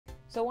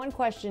So one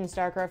question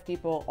StarCraft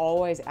people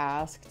always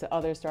ask to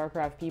other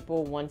StarCraft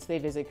people once they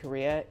visit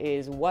Korea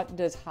is, what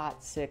does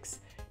Hot6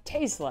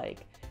 taste like?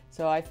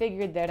 So I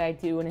figured that I'd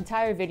do an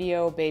entire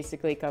video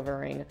basically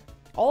covering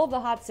all of the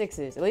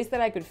Hot6s, at least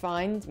that I could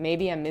find.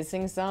 Maybe I'm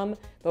missing some,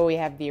 but we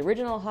have the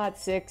original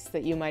Hot6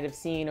 that you might have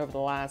seen over the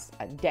last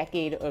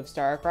decade of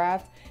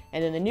StarCraft,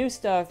 and then the new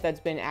stuff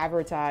that's been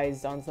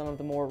advertised on some of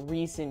the more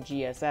recent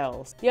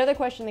GSLs. The other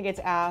question that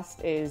gets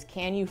asked is,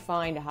 can you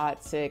find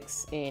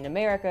Hot6 in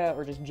America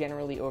or just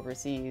generally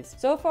overseas?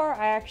 So far,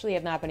 I actually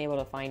have not been able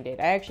to find it.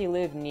 I actually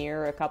live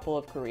near a couple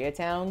of Korea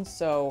towns,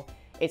 so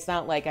it's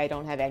not like I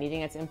don't have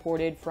anything that's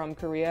imported from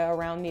Korea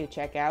around me to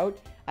check out.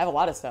 I have a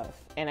lot of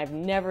stuff, and I've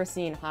never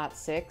seen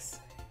Hot6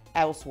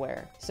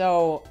 elsewhere.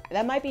 So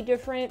that might be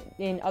different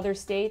in other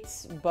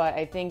states, but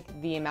I think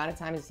the amount of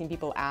times I've seen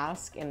people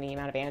ask and the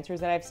amount of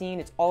answers that I've seen,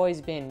 it's always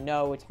been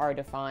no, it's hard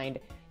to find.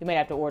 You might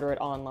have to order it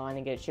online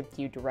and get it shipped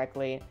to you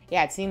directly.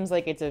 Yeah, it seems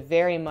like it's a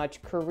very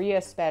much Korea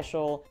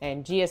special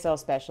and GSL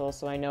special,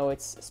 so I know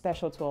it's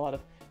special to a lot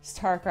of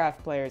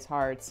StarCraft players'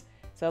 hearts.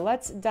 So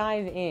let's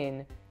dive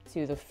in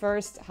to the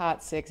first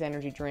Hot6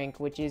 energy drink,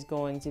 which is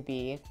going to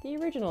be the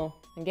original.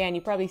 Again,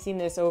 you've probably seen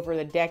this over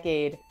the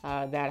decade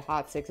that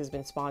Hot6 has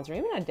been sponsoring.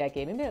 Maybe not a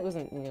decade, maybe it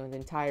wasn't, the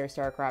entire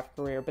StarCraft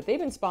career, but they've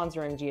been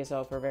sponsoring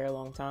GSL for a very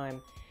long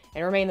time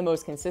and remain the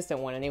most consistent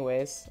one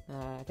anyways.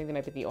 I think they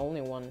might be the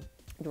only one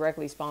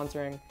directly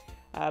sponsoring.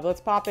 But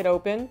let's pop it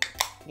open.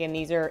 Again,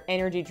 these are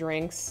energy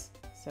drinks,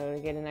 so to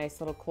get a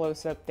nice little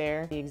close-up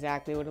there, see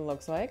exactly what it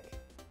looks like.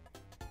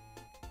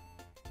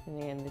 And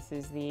then this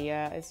is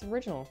it's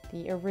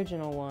the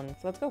original one. So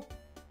let's go.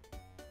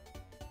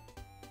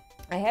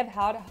 I have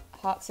had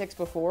Hot6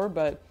 before,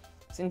 but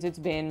since it's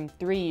been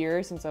 3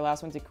 years since I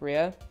last went to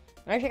Korea,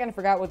 I actually kind of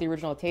forgot what the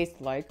original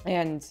tasted like.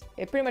 And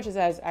it pretty much is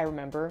as I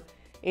remember.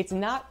 It's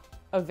not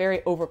a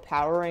very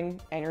overpowering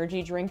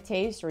energy drink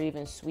taste or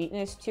even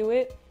sweetness to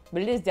it,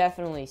 but it is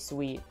definitely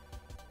sweet.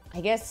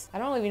 I guess, I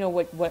don't even know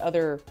what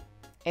other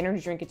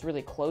energy drink it's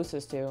really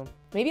closest to.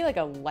 Maybe like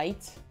a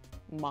light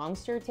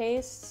Monster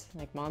taste,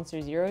 like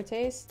Monster Zero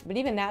taste, but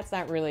even that's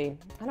not really,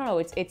 I don't know,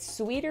 it's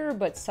sweeter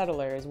but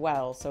subtler as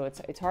well, so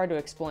it's hard to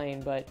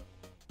explain, but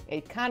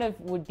it kind of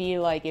would be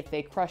like if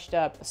they crushed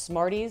up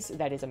Smarties,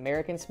 that is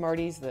American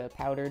Smarties, the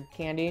powdered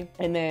candy,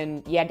 and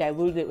then, yeah,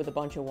 diluted it with a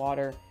bunch of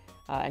water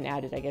and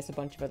added, I guess, a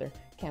bunch of other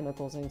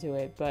chemicals into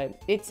it, but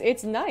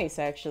it's nice,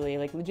 actually.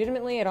 Like,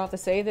 legitimately, I don't have to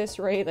say this,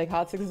 right? Like,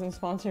 Hot6 doesn't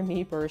sponsor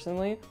me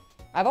personally.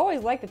 I've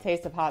always liked the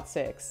taste of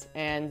Hot6,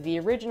 and the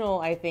original,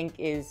 I think,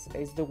 is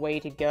the way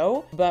to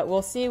go, but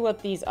we'll see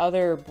what these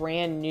other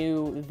brand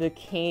new The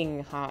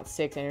King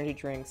Hot6 energy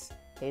drinks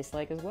taste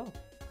like as well.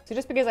 So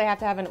just because I have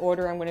to have an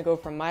order, I'm going to go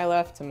from my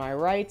left to my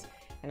right,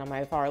 and on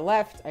my far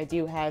left, I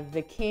do have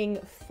The King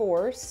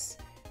Force,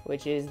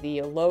 which is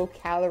the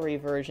low-calorie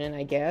version,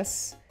 I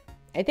guess.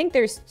 I think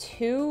there's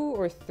 2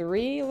 or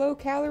 3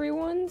 low-calorie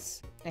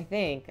ones, I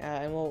think,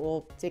 and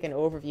we'll take an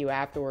overview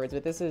afterwards,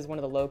 but this is one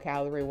of the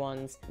low-calorie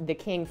ones. The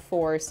King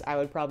Force, I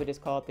would probably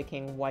just call it the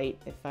King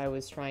White if I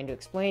was trying to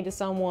explain to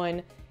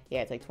someone.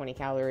 Yeah, it's like 20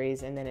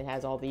 calories, and then it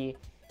has all the,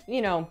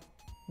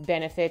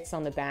 benefits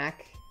on the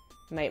back.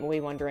 You might be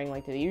wondering,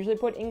 like, do they usually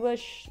put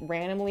English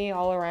randomly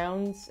all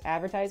around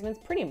advertisements?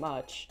 Pretty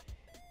much.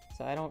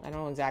 So I don't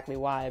know exactly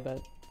why,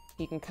 but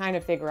you can kind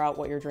of figure out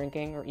what you're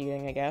drinking or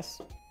eating, I guess.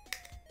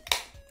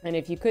 And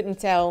if you couldn't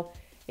tell,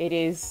 it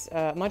is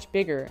much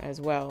bigger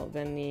as well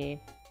than the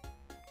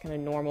kind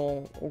of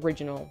normal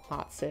original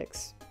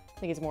Hot6. I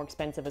think it's more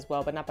expensive as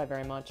well, but not by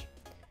very much.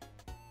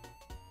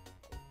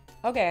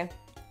 Okay.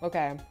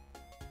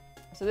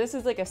 So this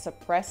is like a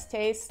suppressed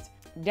taste.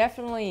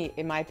 Definitely,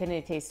 in my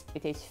opinion, it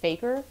tastes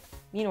faker.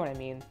 You know what I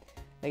mean?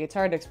 Like, it's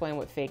hard to explain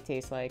what fake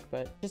tastes like,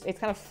 but it's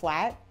kind of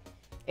flat.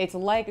 It's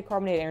like a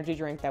carbonated energy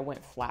drink that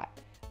went flat.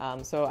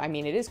 So, I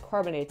mean, it is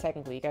carbonated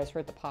technically. You guys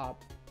heard the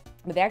pop.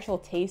 But the actual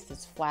taste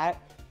is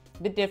flat,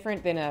 a bit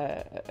different than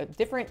a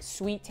different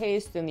sweet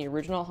taste than the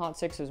original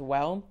Hot6 as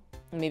well.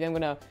 And maybe I'm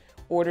gonna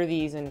order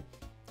these in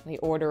the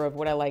order of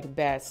what I like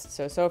best.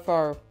 So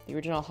far, the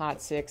original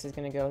Hot6 is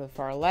gonna go to the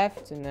far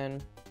left, and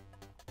then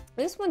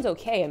this one's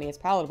okay. I mean, it's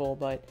palatable,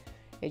 but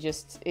it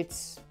just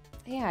tastes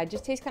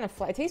kind of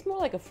flat. It tastes more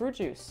like a fruit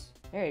juice.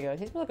 There you go, it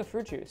tastes more like a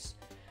fruit juice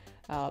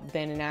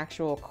than an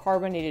actual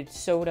carbonated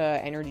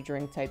soda energy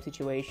drink type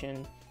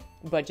situation,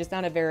 but just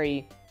not a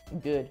very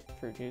good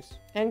fruit juice.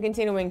 And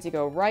continuing to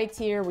go right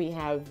here, we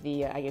have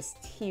the, I guess,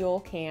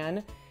 teal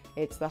can.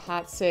 It's the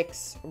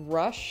Hot6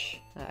 Rush.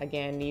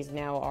 Again, these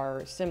now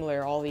are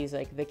similar. All these,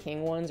 like, the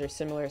King ones are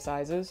similar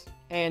sizes.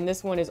 And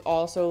this one is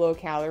also low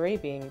calorie,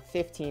 being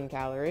 15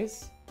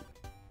 calories.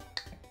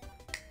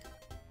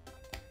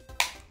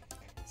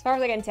 As far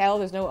as I can tell,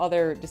 there's no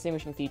other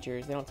distinguishing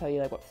features. They don't tell you,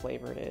 like, what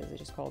flavor it is. It's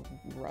just called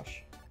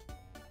Rush.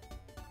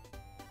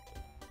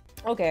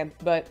 Okay,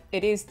 but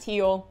it is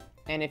teal,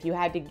 and if you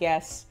had to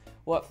guess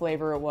what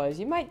flavor it was,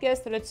 you might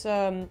guess that it's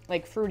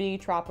like fruity,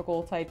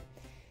 tropical type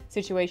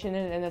situation,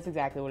 and that's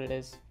exactly what it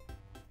is.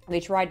 They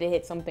tried to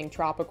hit something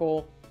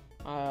tropical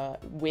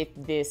with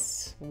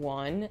this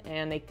one,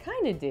 and they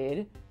kind of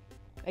did.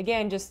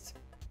 Again, just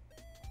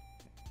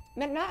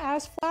not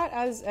as flat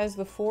as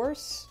the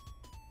Force,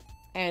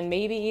 and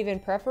maybe even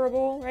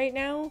preferable right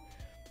now,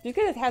 just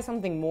because it has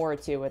something more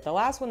to it. The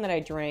last one that I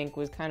drank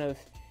was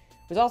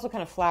also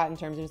kind of flat in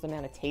terms of just the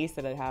amount of taste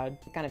that it had.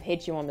 It kind of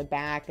hit you on the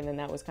back, and then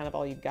that was kind of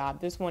all you got.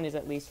 This one is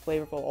at least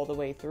flavorful all the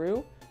way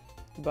through,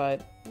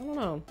 but I don't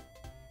know.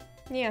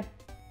 Yeah,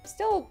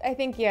 still, I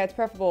think, yeah, it's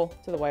preferable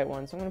to the white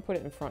one, so I'm gonna put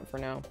it in front for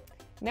now.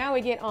 Now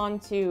we get on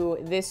to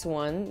this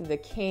one, the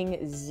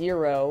King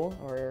Zero,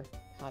 or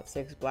Hot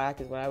 6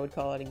 Black is what I would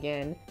call it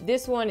again.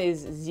 This one is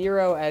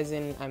zero as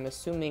in, I'm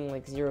assuming,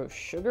 like 0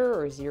 sugar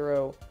or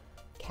 0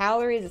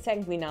 calories. It's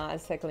technically not,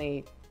 it's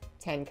technically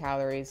 10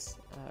 calories,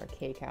 or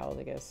kcals,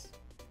 I guess,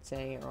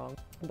 saying it wrong.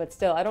 But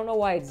still, I don't know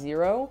why it's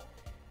 0.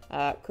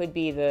 Could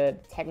be the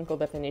technical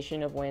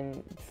definition of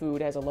when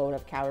food has a low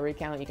enough calorie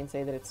count. You can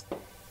say that it's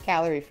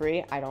calorie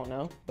free, I don't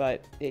know,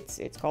 but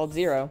it's called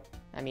 0.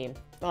 I mean,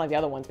 it's not like the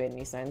other ones made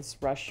any sense.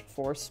 Rush,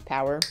 Force,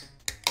 Power.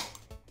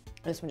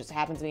 This one just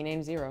happens to be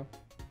named 0.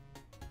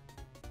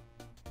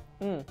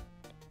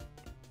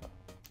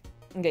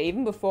 Okay,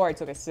 even before I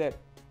took a sip,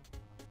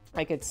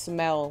 I could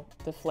smell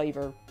the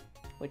flavor,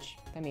 which,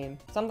 I mean,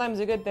 sometimes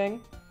a good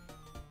thing.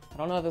 I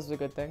don't know if this is a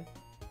good thing.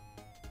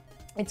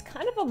 It's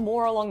kind of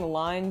more along the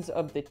lines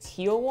of the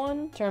teal one,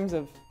 in terms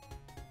of,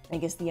 I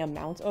guess, the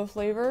amount of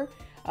flavor,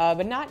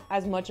 but not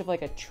as much of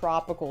like a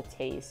tropical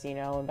taste, you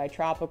know? And by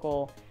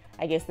tropical,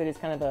 I guess that is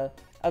kind of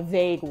a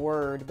vague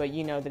word, but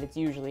you know that it's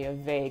usually a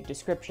vague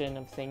description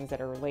of things that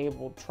are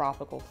labeled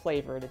tropical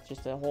flavored. It's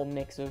just a whole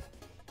mix of,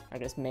 I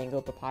guess, mango,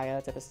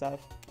 papaya type of stuff.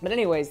 But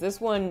anyways, this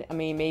one, I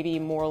mean, maybe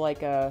more like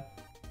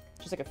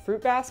just like a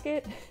fruit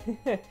basket.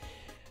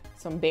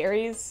 Some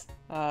berries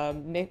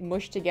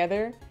mushed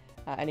together.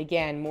 And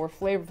again, more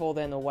flavorful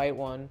than the white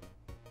one.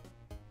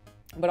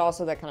 But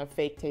also that kind of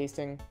fake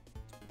tasting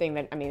thing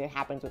that, I mean, it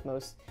happens with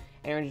most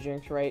energy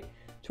drinks, right?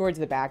 Towards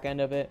the back end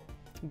of it.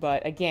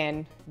 But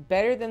again,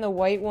 better than the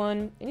white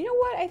one. And you know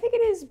what? I think it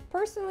is,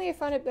 personally, I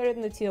find it better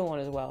than the teal one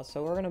as well.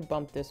 So we're gonna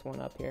bump this one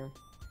up here.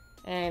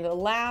 And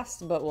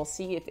last, but we'll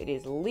see if it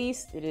is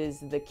least, it is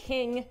the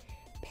King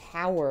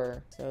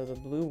Power. So the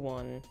blue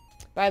one.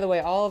 By the way,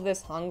 all of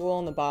this Hangul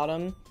on the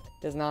bottom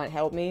does not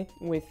help me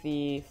with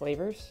the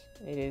flavors.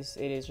 It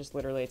is just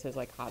literally, it says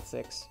like Hot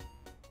 6.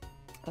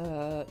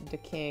 The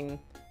King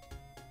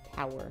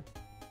Power.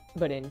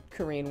 But in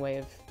Korean way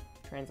of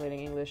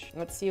translating English.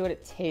 Let's see what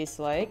it tastes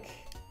like.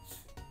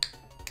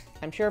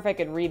 I'm sure if I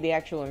could read the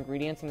actual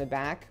ingredients on the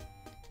back,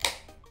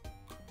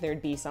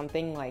 there'd be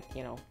something like,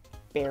 you know,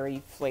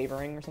 berry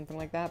flavoring or something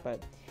like that,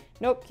 but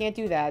nope, can't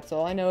do that. So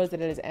all I know is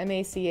that it is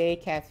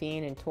MACA,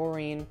 caffeine, and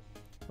taurine,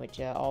 which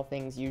all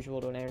things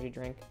usual to an energy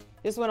drink.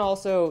 This one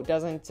also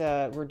doesn't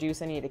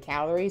reduce any of the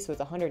calories, so it's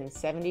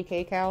 170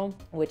 kcal,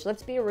 which,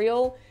 let's be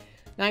real,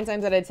 9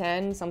 times out of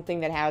 10, something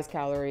that has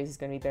calories is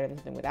going to be better than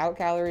something without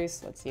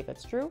calories. Let's see if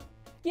that's true.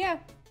 Yeah,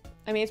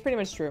 I mean, it's pretty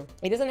much true.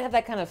 It doesn't have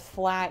that kind of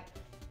flat,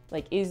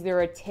 like, is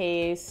there a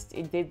taste?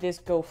 Did this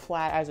go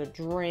flat as a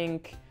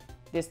drink?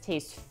 This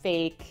tastes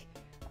fake.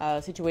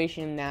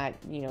 Situation that,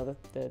 you know,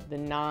 the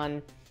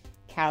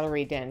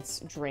non-calorie dense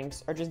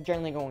drinks are just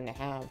generally going to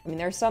have. I mean,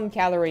 there are some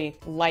calorie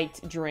light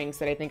drinks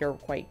that I think are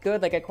quite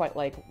good. Like, I quite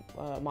like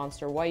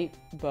Monster White,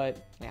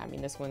 but yeah, I mean,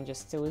 this one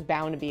just, it was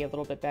bound to be a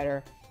little bit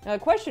better. Now, the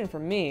question for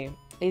me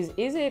is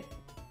it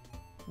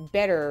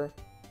better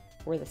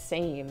or the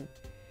same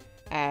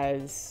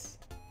as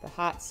the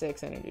Hot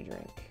 6 energy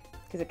drink?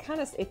 Because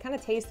it kind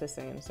of tastes the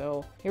same.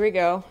 So here we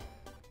go,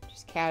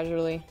 just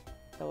casually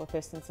fill a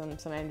fist in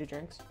some energy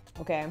drinks.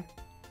 Okay.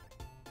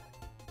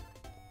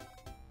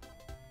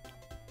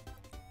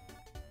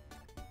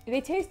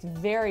 They taste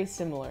very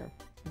similar.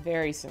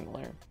 Very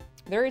similar.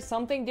 There is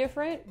something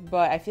different,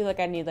 but I feel like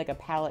I need like a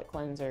palate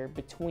cleanser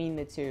between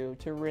the two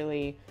to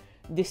really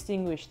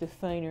distinguish the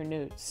finer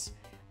notes.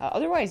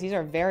 Otherwise, these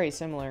are very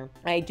similar.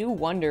 I do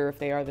wonder if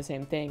they are the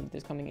same thing. They're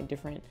coming in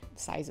different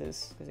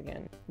sizes. Because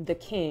again, the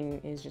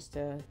King is just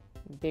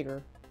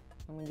bigger.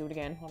 I'm gonna do it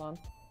again. Hold on.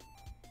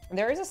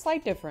 There is a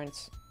slight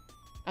difference.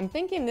 I'm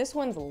thinking this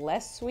one's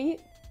less sweet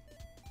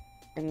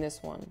than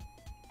this one.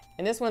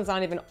 And this one's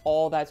not even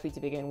all that sweet to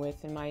begin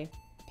with, in my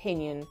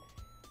opinion.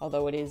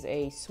 Although it is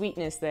a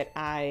sweetness that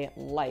I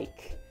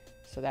like.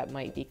 So that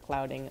might be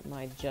clouding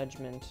my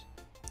judgment.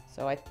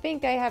 So I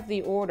think I have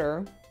the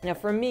order. Now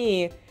for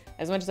me,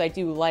 as much as I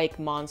do like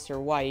Monster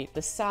White,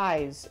 the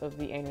size of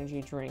the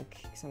energy drink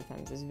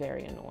sometimes is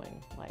very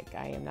annoying. Like,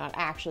 I am not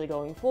actually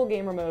going full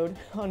gamer mode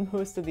on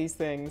most of these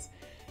things.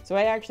 So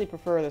I actually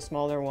prefer the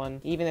smaller one,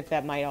 even if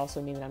that might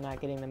also mean that I'm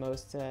not getting the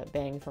most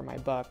bang for my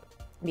buck.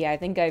 Yeah, I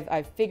think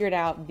I've figured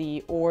out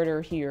the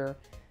order here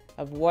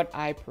of what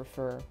I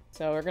prefer.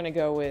 So we're gonna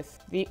go with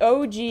the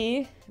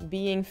OG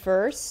being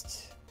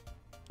first.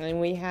 And then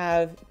we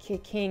have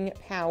King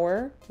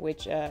Power,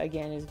 which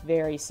again is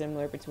very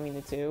similar between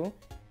the two.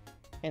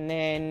 And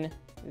then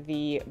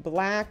the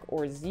Black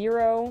or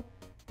Zero,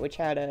 which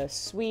had a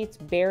sweet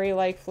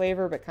berry-like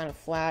flavor, but kind of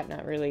flat,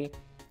 not really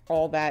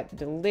all that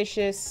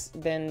delicious.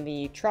 Then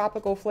the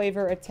tropical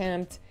flavor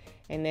attempt,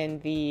 And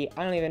then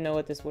I don't even know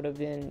what this would have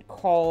been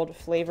called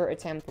flavor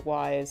attempt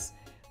wise,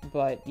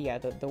 but yeah,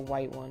 the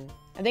white one.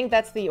 I think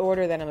that's the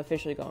order that I'm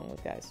officially going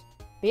with, guys.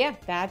 But yeah,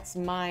 that's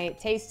my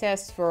taste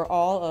test for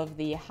all of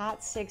the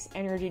Hot6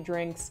 energy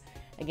drinks.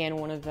 Again,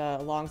 one of the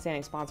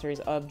long-standing sponsors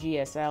of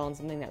GSL and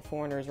something that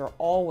foreigners are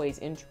always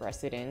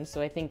interested in. So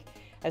I think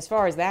as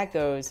far as that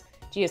goes,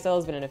 GSL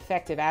has been an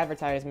effective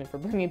advertisement for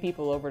bringing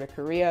people over to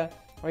Korea,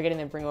 or getting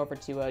them bring over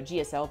to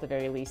GSL at the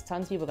very least.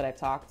 Tons of people that I've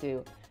talked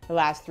to the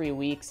last 3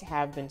 weeks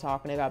have been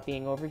talking about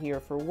being over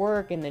here for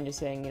work and then just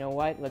saying, you know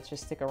what, let's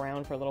just stick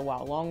around for a little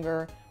while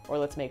longer, or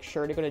let's make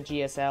sure to go to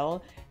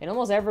GSL. And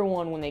almost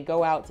everyone, when they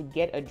go out to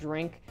get a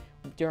drink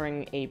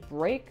during a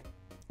break,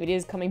 it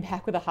is coming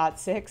back with a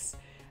Hot6.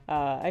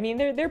 I mean,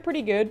 they're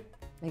pretty good.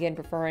 Again,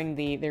 preferring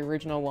the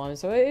original one,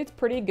 so it's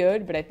pretty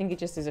good, but I think it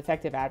just is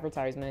effective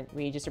advertisement.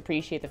 We just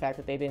appreciate the fact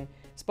that they've been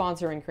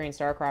sponsoring Korean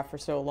StarCraft for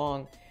so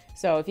long.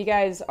 So if you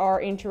guys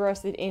are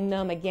interested in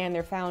them, again,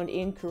 they're found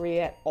in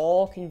Korea at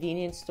all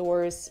convenience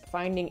stores.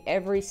 Finding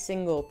every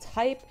single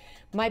type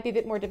might be a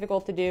bit more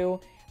difficult to do,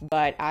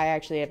 but I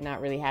actually have not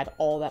really had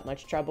all that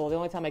much trouble. The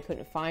only time I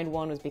couldn't find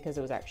one was because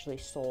it was actually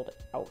sold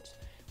out,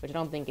 which I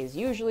don't think is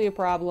usually a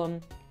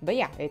problem. But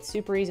yeah, it's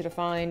super easy to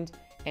find.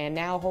 And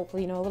now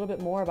hopefully you know a little bit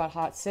more about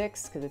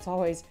Hot6, because it's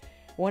always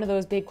one of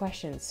those big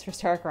questions for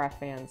StarCraft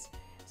fans.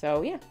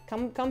 So yeah,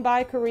 come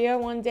by Korea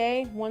one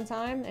day, one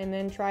time, and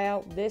then try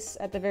out this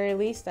at the very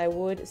least. I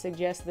would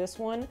suggest this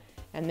one.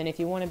 And then if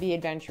you want to be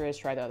adventurous,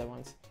 try the other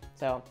ones.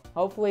 So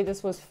hopefully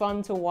this was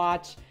fun to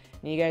watch,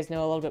 and you guys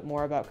know a little bit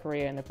more about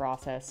Korea in the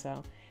process.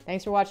 So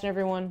thanks for watching,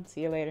 everyone.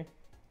 See you later.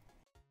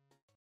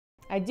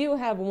 I do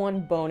have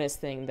one bonus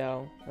thing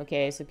though,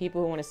 okay? So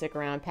people who want to stick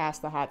around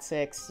past the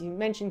Hot6, you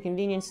mentioned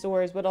convenience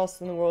stores. What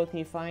else in the world can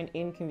you find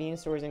in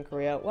convenience stores in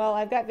Korea? Well,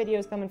 I've got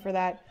videos coming for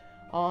that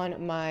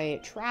on my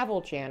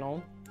travel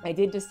channel. I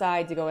did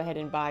decide to go ahead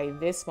and buy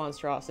this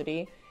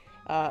monstrosity,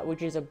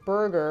 which is a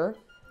burger,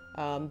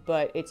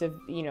 but it's a,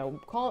 you know,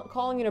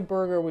 calling it a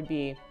burger would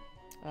be,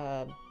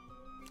 I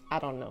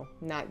don't know,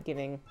 not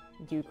giving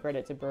due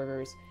credit to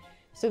burgers.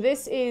 So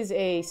this is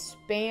a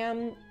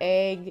Spam,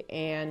 egg,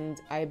 and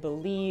I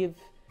believe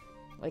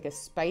like a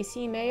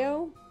spicy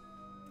mayo,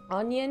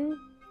 onion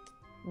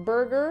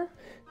burger.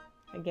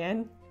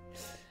 Again,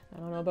 I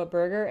don't know about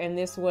burger. And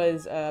this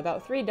was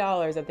about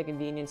 $3 at the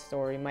convenience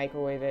store. You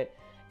microwave it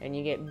and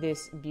you get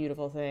this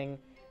beautiful thing.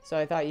 So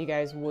I thought you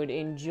guys would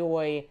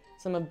enjoy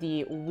some of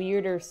the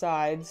weirder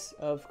sides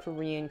of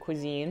Korean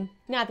cuisine.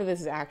 Not that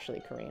this is actually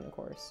Korean, of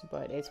course,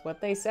 but it's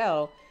what they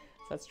sell.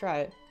 So let's try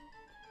it.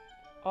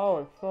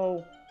 Oh,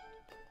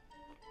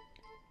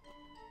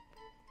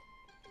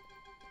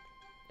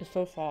 it's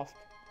so soft.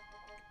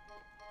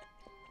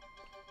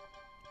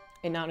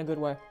 And not in a good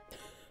way.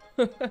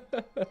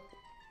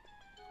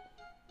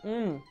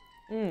 You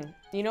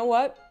know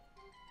what?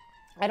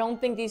 I don't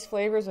think these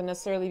flavors would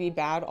necessarily be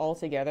bad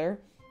altogether.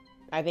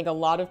 I think a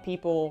lot of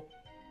people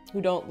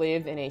who don't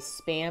live in a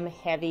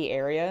Spam-heavy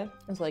area,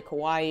 it's like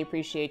Hawaii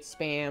appreciates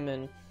Spam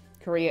and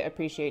Korea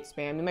appreciates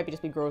Spam. They might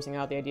just be grossing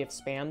out the idea of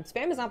Spam.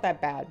 Spam is not that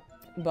bad.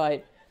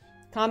 But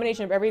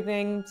combination of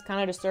everything, it's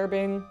kind of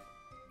disturbing,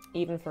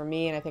 even for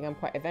me, and I think I'm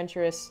quite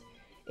adventurous.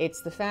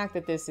 It's the fact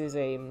that this is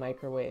a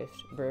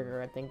microwaved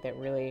burger, I think, that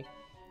really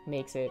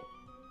makes it,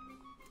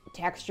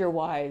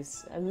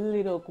 texture-wise, a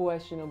little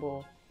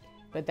questionable.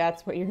 But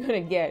that's what you're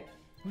gonna get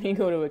when you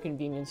go to a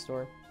convenience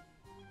store.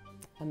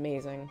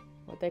 Amazing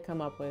what they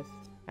come up with.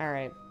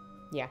 Alright,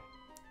 yeah,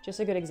 just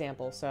a good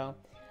example. So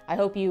I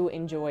hope you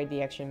enjoyed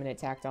the extra minute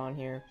tacked on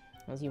here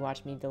as you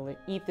watch me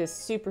eat this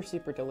super,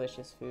 super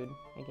delicious food.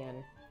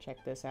 Again,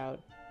 check this out.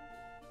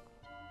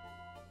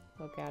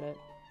 Look at it.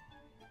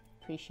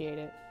 Appreciate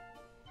it.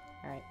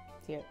 Alright,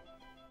 see ya.